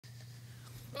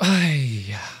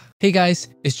Hey guys,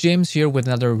 it's James here with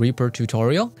another Reaper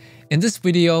tutorial. In this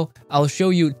video, I'll show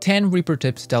you 10 Reaper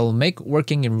tips that will make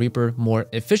working in Reaper more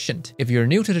efficient. If you're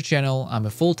new to the channel, I'm a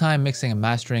full-time mixing and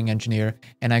mastering engineer,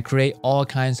 and I create all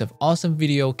kinds of awesome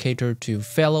video catered to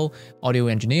fellow audio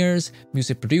engineers,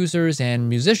 music producers, and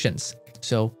musicians.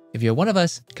 So if you're one of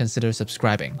us, consider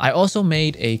subscribing. I also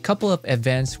made a couple of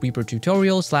advanced Reaper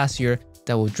tutorials last year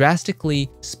that will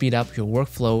drastically speed up your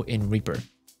workflow in Reaper.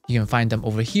 You can find them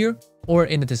over here or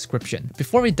in the description.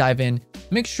 Before we dive in,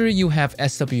 make sure you have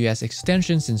SWS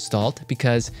extensions installed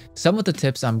because some of the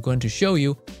tips I'm going to show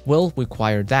you will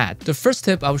require that. The first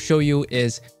tip I'll show you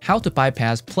is how to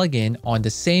bypass plugin on the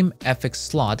same FX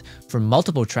slot for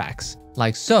multiple tracks,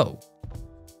 like so.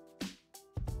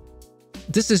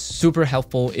 This is super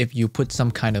helpful if you put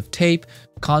some kind of tape,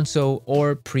 console,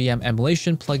 or preamp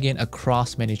emulation plugin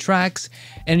across many tracks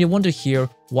and you want to hear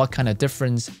what kind of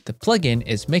difference the plugin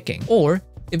is making, or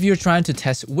if you're trying to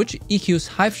test which EQ's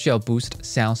Hive Shell boost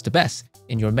sounds the best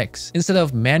in your mix. Instead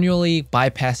of manually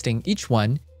bypassing each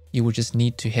one, you would just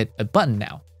need to hit a button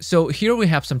now. So here we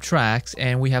have some tracks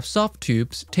and we have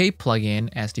Softube's tape plugin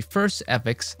as the first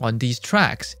FX on these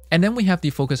tracks. And then we have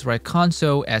the Focusrite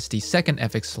console as the second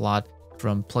FX slot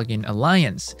from Plugin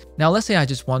Alliance. Now let's say I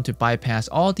just want to bypass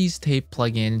all these tape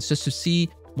plugins just to see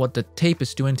what the tape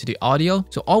is doing to the audio.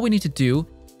 So all we need to do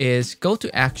is go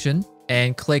to Action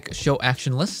and click Show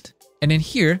Action List. And then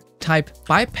here, type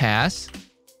bypass,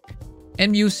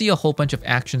 and you see a whole bunch of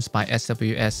actions by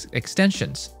SWS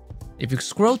extensions. If you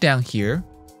scroll down here,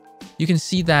 you can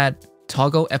see that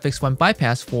toggle FX1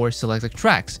 bypass for selected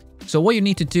tracks. So what you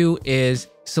need to do is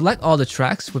select all the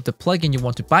tracks with the plugin you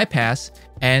want to bypass,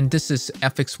 and this is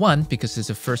FX1 because it's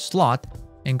the first slot,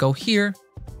 and go here,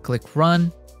 click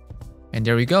Run, and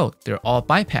there we go, they're all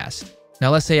bypassed. Now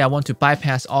let's say I want to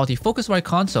bypass all the Focusrite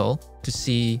console to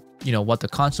see, what the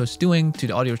console is doing to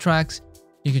the audio tracks.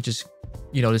 You can just,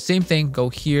 the same thing, go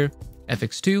here,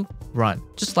 FX2, Run,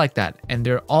 just like that, and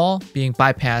they're all being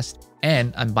bypassed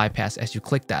and unbypassed as you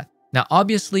click that. Now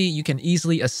obviously you can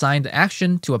easily assign the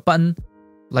action to a button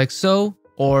like so,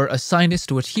 or assign this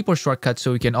to a keyboard shortcut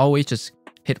so you can always just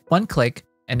hit one click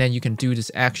and then you can do this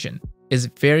action. It's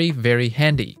very, very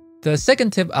handy. The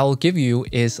second tip I will give you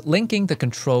is linking the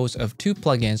controls of two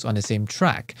plugins on the same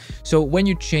track. So when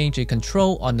you change a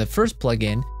control on the first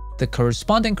plugin, the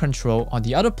corresponding control on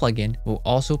the other plugin will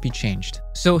also be changed.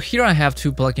 So here I have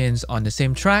two plugins on the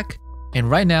same track, and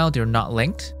right now they're not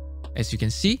linked, as you can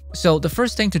see. So the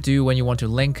first thing to do when you want to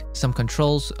link some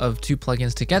controls of two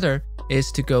plugins together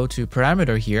is to go to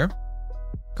Parameter here,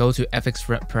 go to FX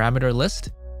Parameter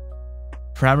List,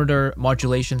 Parameter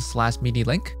Modulation / MIDI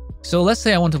Link. So let's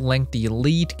say I want to link the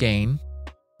lead gain.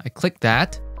 I click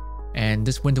that, and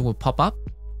this window will pop up.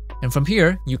 And from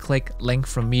here, you click Link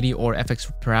from MIDI or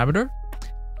FX Parameter.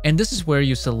 And this is where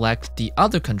you select the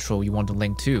other control you want to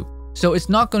link to. So it's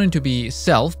not going to be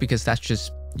self because that's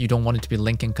just, you don't want it to be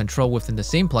linking control within the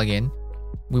same plugin.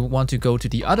 We want to go to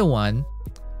the other one,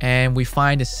 and we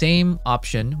find the same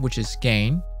option, which is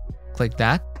gain. Click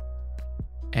that.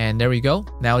 And there we go.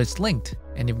 Now it's linked.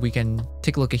 And if we can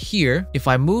take a look at here, if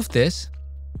I move this,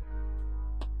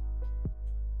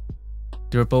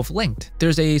 they're both linked.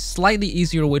 There's a slightly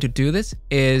easier way to do this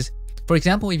is, for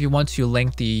example, if you want to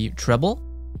link the treble,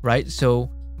 right? So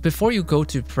before you go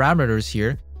to parameters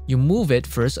here, you move it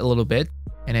first a little bit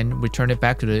and then return it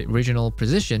back to the original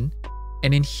position.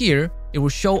 And in here, it will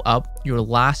show up your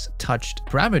last touched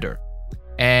parameter.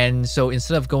 And so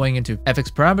instead of going into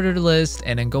FX parameter list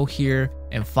and then go here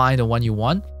and find the one you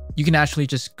want, you can actually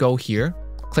just go here,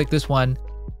 click this one,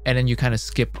 and then you kind of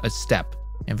skip a step.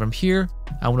 And from here,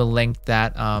 I want to link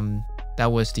that,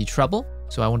 that was the treble.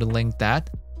 So I want to link that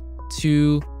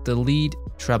to the lead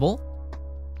treble.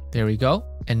 There we go.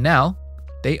 And now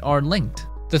they are linked.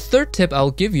 The third tip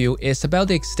I'll give you is about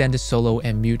the extended solo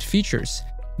and mute features.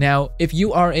 Now, if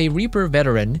you are a Reaper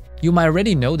veteran, you might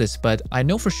already know this, but I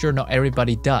know for sure not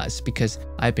everybody does because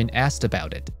I've been asked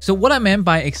about it. So what I meant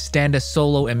by extended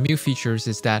solo and mute features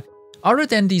is that other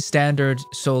than the standard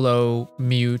solo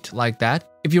mute like that,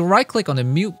 if you right click on the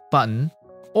mute button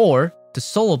or the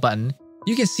solo button,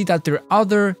 you can see that there are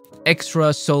other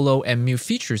extra solo and mute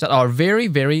features that are very,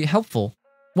 very helpful.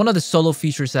 One of the solo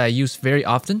features that I use very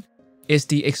often is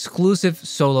the exclusive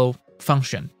solo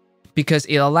function, because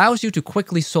it allows you to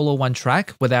quickly solo one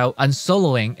track without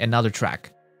unsoloing another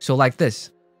track. So like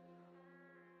this.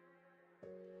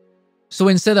 So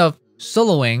instead of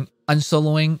soloing,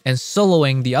 unsoloing, and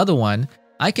soloing the other one,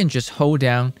 I can just hold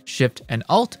down Shift and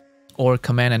Alt or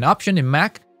Command and Option in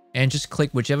Mac and just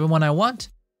click whichever one I want.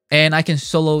 And I can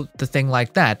solo the thing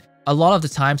like that A lot of the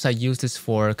times I use this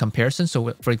for comparison.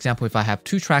 So for example, if I have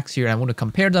 2 tracks here and I want to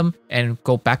compare them and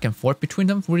go back and forth between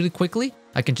them really quickly,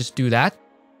 I can just do that.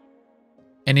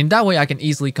 And in that way, I can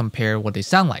easily compare what they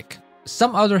sound like.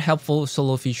 Some other helpful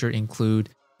solo feature include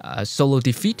solo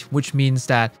defeat, which means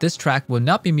that this track will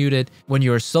not be muted when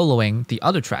you're soloing the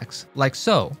other tracks, like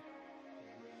so.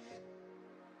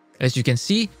 As you can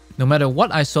see, no matter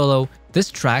what I solo,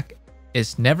 this track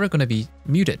is never going to be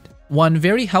muted. One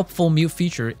very helpful mute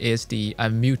feature is the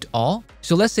unmute all.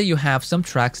 So let's say you have some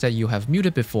tracks that you have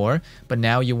muted before, but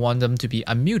now you want them to be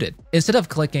unmuted. Instead of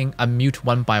clicking unmute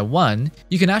one by one,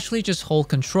 you can actually just hold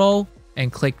Control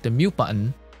and click the mute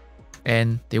button,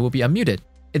 and they will be unmuted.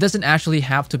 It doesn't actually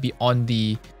have to be on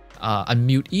the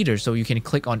unmute either, so you can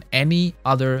click on any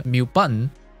other mute button.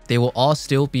 They will all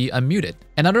still be unmuted.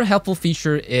 Another helpful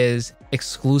feature is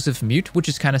exclusive mute, which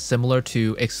is kind of similar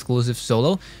to exclusive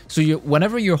solo. So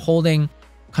whenever you're holding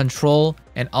Control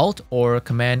and Alt or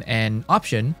Command and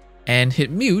Option and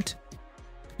hit mute,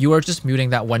 you are just muting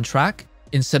that one track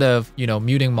instead of,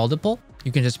 muting multiple.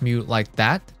 You can just mute like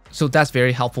that. So that's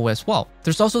very helpful as well.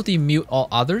 There's also the mute all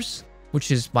others,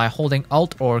 which is by holding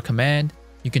Alt or Command,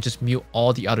 you can just mute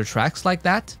all the other tracks like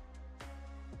that,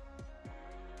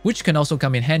 which can also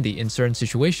come in handy in certain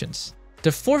situations. The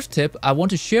 4th tip I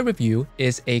want to share with you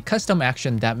is a custom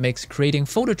action that makes creating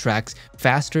folder tracks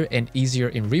faster and easier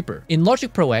in Reaper. In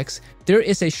Logic Pro X, there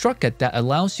is a shortcut that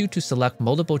allows you to select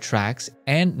multiple tracks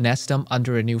and nest them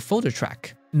under a new folder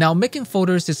track. Now, making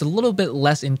folders is a little bit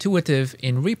less intuitive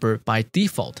in Reaper by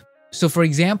default. So for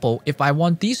example, if I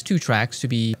want these 2 tracks to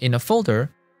be in a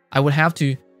folder, I would have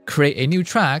to create a new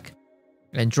track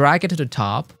and drag it to the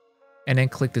top, and then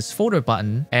click this folder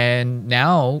button, and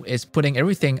now it's putting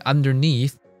everything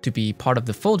underneath to be part of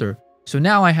the folder. So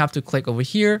now I have to click over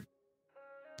here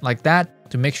like that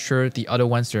to make sure the other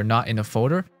ones are not in a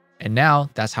folder, and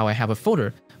now that's how I have a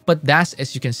folder. But that's,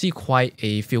 as you can see, quite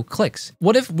a few clicks.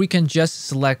 What if we can just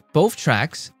select both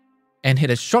tracks and hit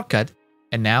a shortcut,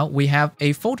 and now we have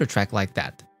a folder track like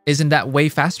that? Isn't that way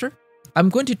faster? I'm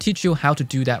going to teach you how to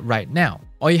do that right now.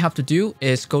 All you have to do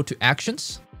is go to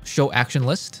Actions, Show Action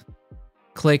List,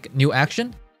 click New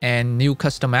Action and New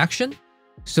Custom Action.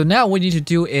 So now what you need to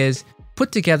do is put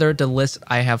together the list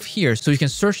I have here. So you can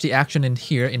search the action in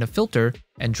here in a filter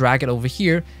and drag it over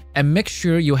here, and make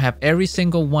sure you have every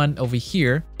single one over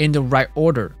here in the right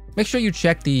order. Make sure you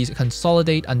check the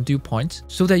consolidate undo points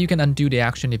so that you can undo the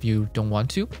action if you don't want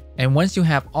to. And once you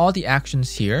have all the actions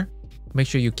here, make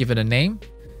sure you give it a name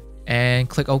and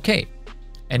click OK.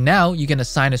 And now you can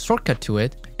assign a shortcut to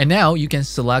it. And now you can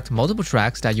select multiple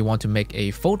tracks that you want to make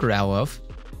a folder out of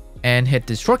and hit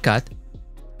this shortcut.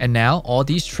 And now all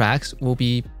these tracks will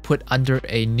be put under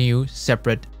a new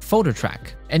separate folder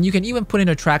track. And you can even put in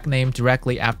a track name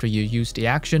directly after you use the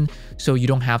action, so you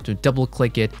don't have to double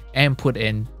click it and put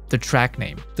in the track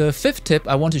name. The 5th tip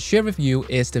I want to share with you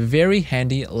is the very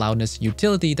handy Loudness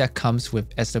utility that comes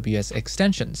with SWS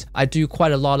extensions. I do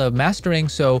quite a lot of mastering,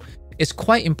 so it's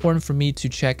quite important for me to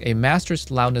check a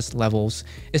master's loudness levels,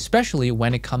 especially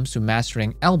when it comes to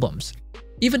mastering albums.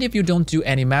 Even if you don't do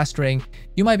any mastering,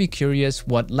 you might be curious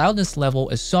what loudness level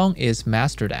a song is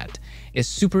mastered at. It's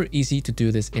super easy to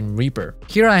do this in Reaper.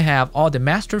 Here I have all the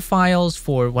master files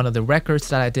for one of the records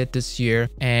that I did this year,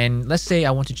 and let's say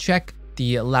I want to check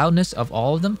the loudness of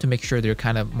all of them to make sure they're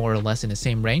kind of more or less in the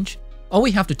same range. All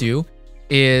we have to do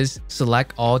is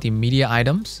select all the media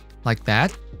items like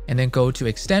that, and then go to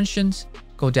extensions,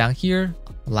 go down here,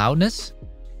 loudness,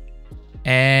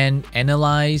 and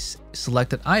analyze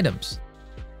selected items.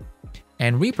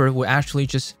 And Reaper will actually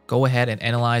just go ahead and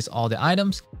analyze all the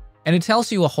items, and it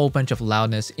tells you a whole bunch of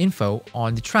loudness info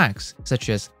on the tracks, such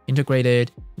as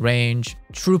integrated, range,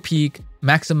 true peak,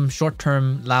 maximum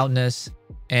short-term loudness,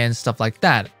 and stuff like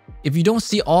that. If you don't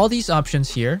see all these options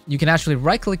here, you can actually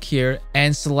right-click here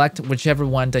and select whichever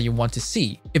one that you want to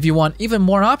see. If you want even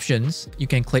more options, you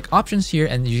can click options here,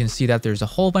 and you can see that there's a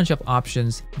whole bunch of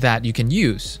options that you can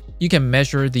use. You can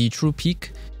measure the true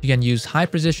peak, you can use high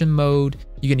precision mode,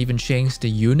 you can even change the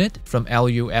unit from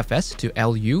LUFS to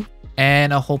LU,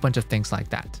 and a whole bunch of things like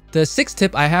that. The 6th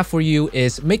tip I have for you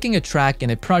is making a track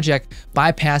in a project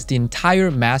bypass the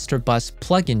entire master bus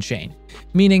plugin chain,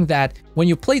 meaning that when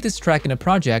you play this track in a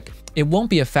project, it won't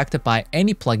be affected by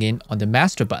any plugin on the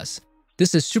master bus.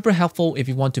 This is super helpful if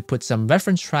you want to put some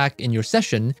reference track in your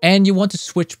session and you want to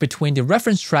switch between the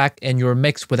reference track and your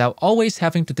mix without always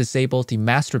having to disable the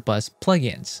master bus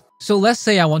plugins. So let's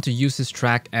say I want to use this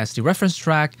track as the reference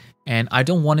track and I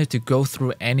don't want it to go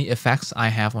through any effects I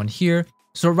have on here.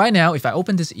 So right now, if I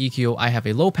open this EQ, I have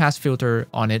a low pass filter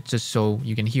on it just so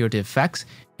you can hear the effects.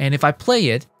 And if I play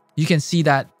it, you can see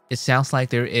that it sounds like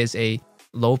there is a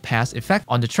low pass effect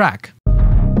on the track.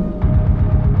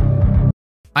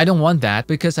 I don't want that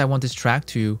because I want this track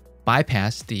to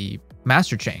bypass the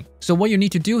master chain. So what you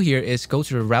need to do here is go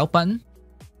to the route button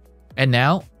and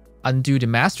now undo the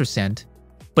master send.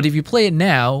 But if you play it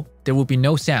now, there will be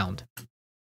no sound.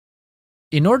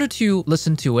 In order to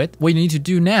listen to it, what you need to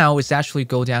do now is actually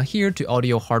go down here to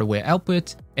audio hardware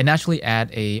output and actually add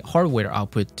a hardware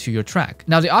output to your track.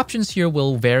 Now the options here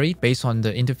will vary based on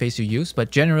the interface you use,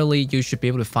 but generally you should be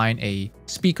able to find a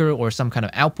speaker or some kind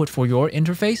of output for your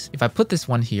interface. If I put this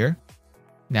one here,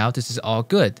 now this is all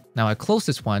good. Now I close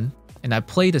this one and I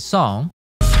play the song.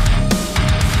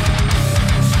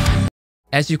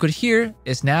 As you could hear,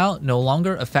 it's now no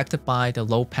longer affected by the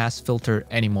low pass filter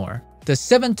anymore. The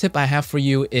 7th tip I have for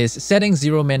you is setting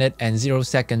 0 minute and 0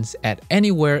 seconds at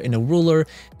anywhere in a ruler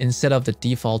instead of the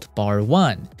default bar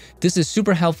 1. This is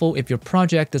super helpful if your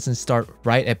project doesn't start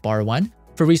right at bar 1,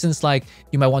 for reasons like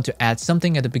you might want to add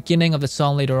something at the beginning of the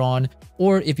song later on,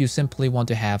 or if you simply want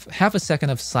to have half a second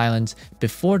of silence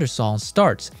before the song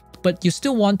starts. But you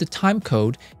still want the time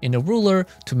code in the ruler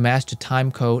to match the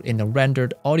time code in the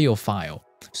rendered audio file.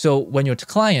 So when your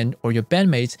client or your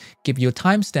bandmates give you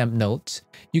timestamp notes,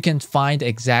 you can find the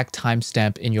exact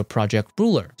timestamp in your project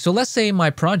ruler. So let's say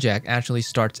my project actually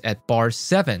starts at bar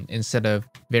 7 instead of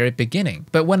very beginning.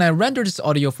 But when I render this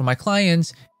audio for my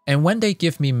clients, and when they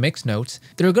give me mix notes,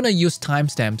 they're going to use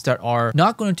timestamps that are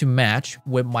not going to match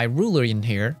with my ruler in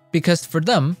here, because for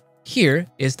them, here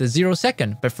is the 0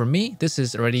 second, but for me, this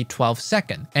is already 12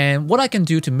 second. And what I can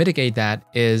do to mitigate that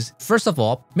is, first of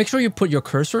all, make sure you put your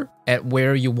cursor at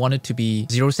where you want it to be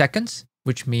 0 seconds,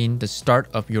 which means the start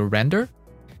of your render.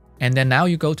 And then now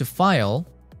you go to File,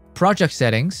 Project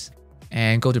Settings,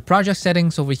 and go to Project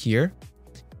Settings over here,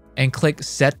 and click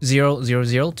Set 000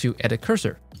 to edit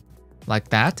cursor, like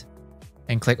that,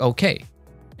 and click OK.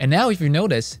 And now if you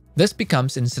notice, this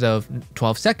becomes, instead of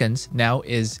 12 seconds, now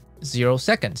is 0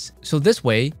 seconds. So this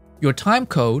way, your time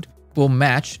code will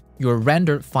match your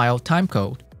rendered file time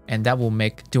code, and that will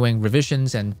make doing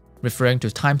revisions and referring to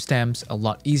timestamps a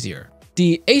lot easier.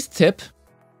 The 8th tip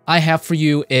I have for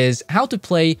you is how to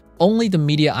play only the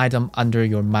media item under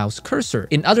your mouse cursor.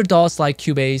 In other DAWs like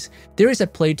Cubase, there is a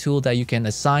play tool that you can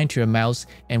assign to your mouse,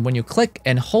 and when you click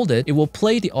and hold it, it will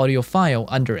play the audio file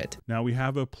under it. Now we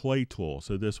have a play tool,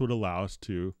 so this would allow us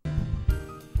to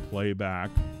play back.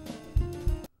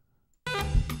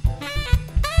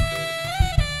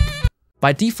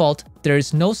 By default, there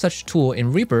is no such tool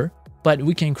in Reaper, but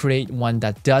we can create one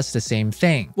that does the same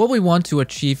thing. What we want to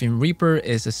achieve in Reaper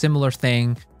is a similar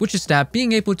thing, which is that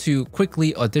being able to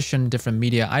quickly audition different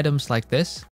media items like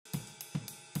this.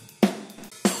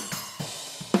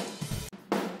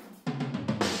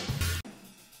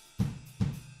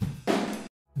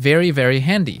 Very, very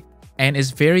handy, and it's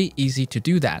very easy to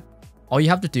do that. All you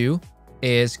have to do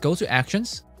is go to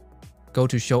Actions, go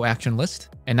to Show Action List,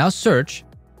 and now search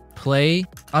Play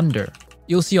Under.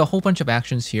 You'll see a whole bunch of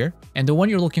actions here, and the one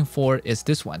you're looking for is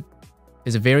this one.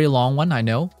 It's a very long one, I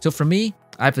know. So for me,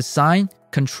 I've assigned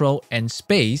Control and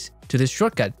Space to this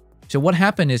shortcut. So what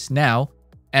happened is now,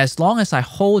 as long as I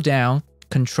hold down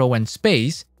Control and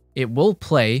Space, it will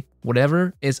play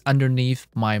whatever is underneath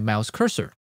my mouse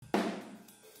cursor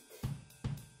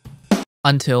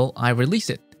until I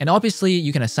release it. And obviously,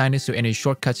 you can assign this to any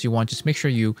shortcuts you want. Just make sure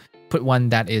you put one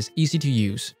that is easy to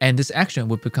use. And this action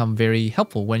would become very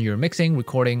helpful when you're mixing,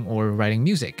 recording, or writing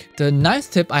music. The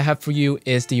 9th tip I have for you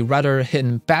is the rather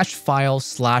hidden batch file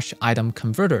 / item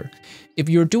converter. If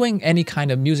you're doing any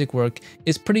kind of music work,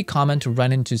 it's pretty common to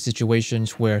run into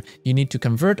situations where you need to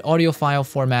convert audio file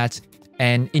formats.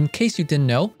 And in case you didn't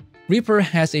know, Reaper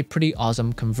has a pretty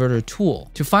awesome converter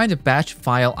tool. To find the batch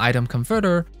file item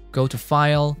converter, go to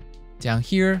File. Down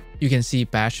here, you can see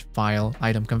Batch File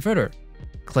Item Converter.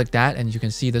 Click that and you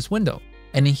can see this window.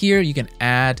 And in here, you can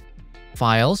add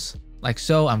files like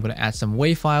so. I'm going to add some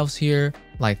WAV files here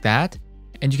like that.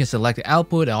 And you can select the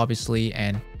output, obviously,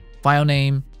 and file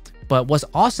name. But what's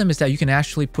awesome is that you can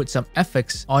actually put some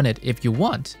effects on it if you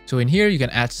want. So in here, you can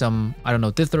add some, I don't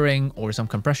know, dithering or some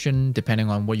compression, depending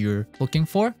on what you're looking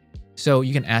for. So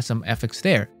you can add some effects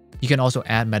there. You can also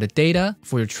add metadata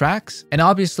for your tracks, and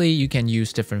obviously you can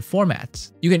use different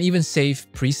formats. You can even save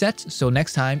presets, so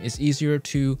next time it's easier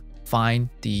to find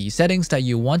the settings that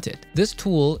you wanted. This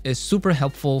tool is super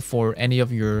helpful for any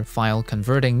of your file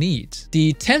converting needs.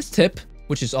 The 10th tip,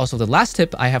 which is also the last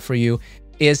tip I have for you,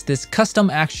 is this custom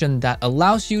action that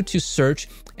allows you to search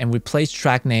and replace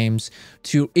track names,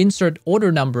 to insert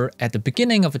order number at the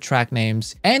beginning of a track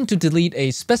names, and to delete a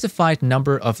specified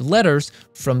number of letters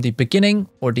from the beginning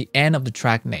or the end of the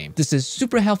track name. This is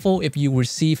super helpful if you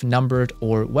receive numbered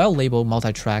or well-labeled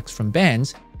multi-tracks from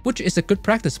bands, which is a good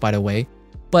practice by the way,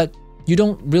 but you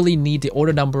don't really need the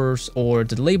order numbers or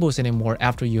the labels anymore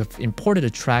after you have imported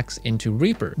the tracks into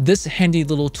Reaper. This handy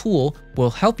little tool will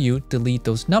help you delete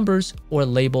those numbers or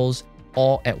labels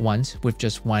all at once with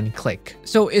just one click.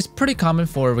 So it's pretty common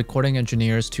for recording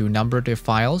engineers to number their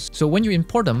files. So when you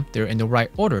import them, they're in the right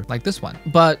order, like this one.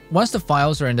 But once the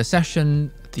files are in the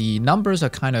session, the numbers are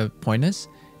kind of pointless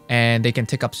and they can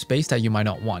take up space that you might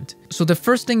not want. So the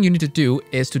first thing you need to do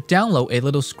is to download a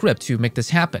little script to make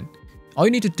this happen. All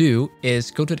you need to do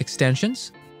is go to the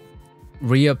extensions,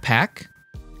 REA pack,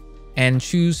 and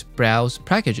choose browse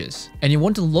packages. And you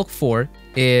want to look for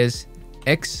is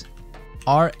XRAYM,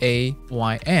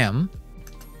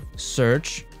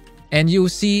 search, and you'll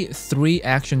see 3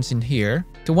 actions in here.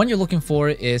 The one you're looking for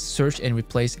is search and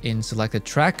replace in selected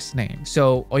tracks name.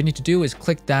 So all you need to do is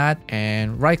click that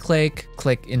and right click,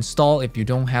 click install. If you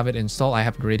don't have it installed, I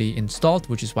have it already installed,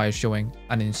 which is why it's showing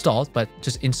uninstalled, but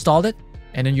just install it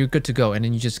and then you're good to go. And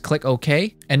then you just click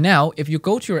OK. And now if you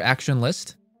go to your action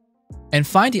list and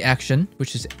find the action,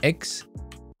 which is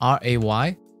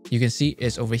XRAY, you can see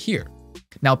it's over here.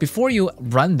 Now, before you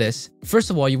run this, first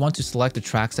of all, you want to select the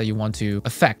tracks that you want to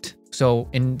affect. So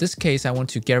in this case, I want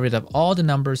to get rid of all the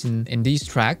numbers in these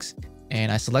tracks,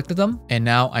 and I selected them. And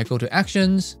now I go to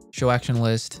actions, show action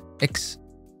list,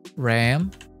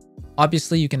 XRAM.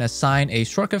 Obviously, you can assign a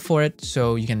shortcut for it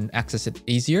so you can access it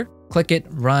easier. Click it,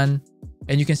 run,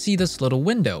 and you can see this little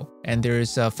window. And there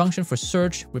is a function for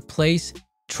search, replace,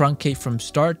 truncate from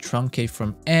start, truncate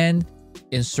from end,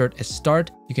 insert at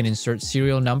start. You can insert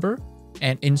serial number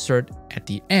and insert at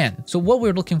the end. So what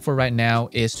we're looking for right now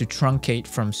is to truncate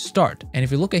from start. And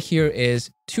if you look at here is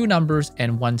 2 numbers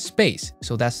and 1 space.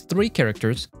 So that's 3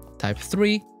 characters. Type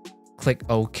 3, click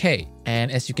OK. And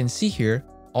as you can see here,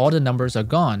 all the numbers are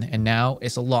gone and now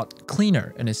it's a lot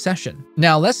cleaner in a session.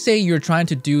 Now, let's say you're trying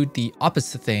to do the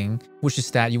opposite thing, which is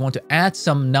that you want to add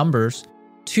some numbers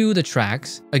to the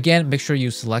tracks. Again, make sure you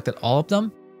selected all of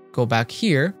them. Go back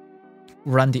here,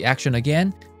 run the action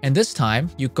again. And this time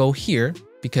you go here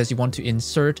because you want to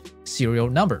insert serial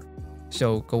number.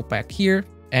 So go back here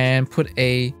and put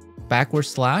a backward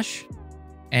slash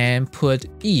and put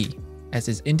E as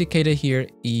is indicated here,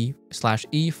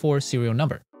 E/E for serial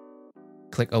number.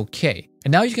 Click OK.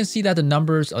 And now you can see that the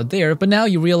numbers are there, but now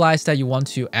you realize that you want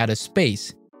to add a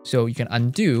space. So you can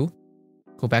undo,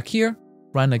 go back here,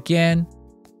 run again,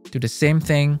 do the same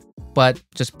thing, but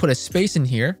just put a space in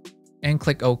here and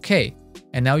click OK.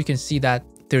 And now you can see that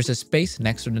there's a space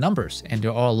next to the numbers and they're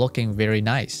all looking very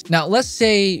nice. Now, let's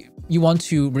say you want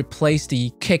to replace the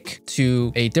kick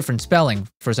to a different spelling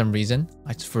for some reason.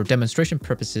 It's for demonstration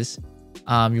purposes.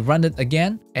 You run it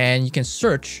again and you can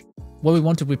search. What we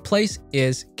want to replace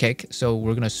is kick. So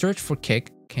we're going to search for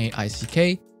kick,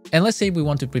 K-I-C-K. And let's say we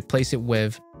want to replace it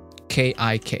with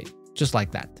K-I-K, just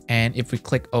like that. And if we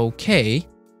click OK,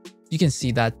 you can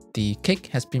see that the kick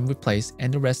has been replaced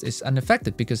and the rest is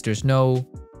unaffected because there's no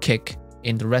kick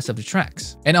in the rest of the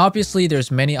tracks. And obviously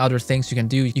there's many other things you can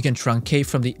do. You can truncate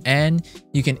from the end.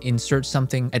 You can insert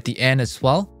something at the end as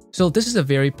well. So this is a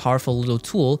very powerful little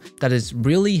tool that is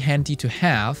really handy to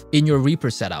have in your Reaper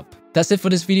setup. That's it for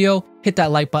this video. Hit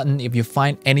that like button if you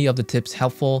find any of the tips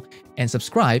helpful and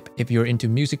subscribe if you're into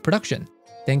music production.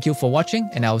 Thank you for watching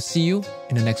and I'll see you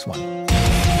in the next one.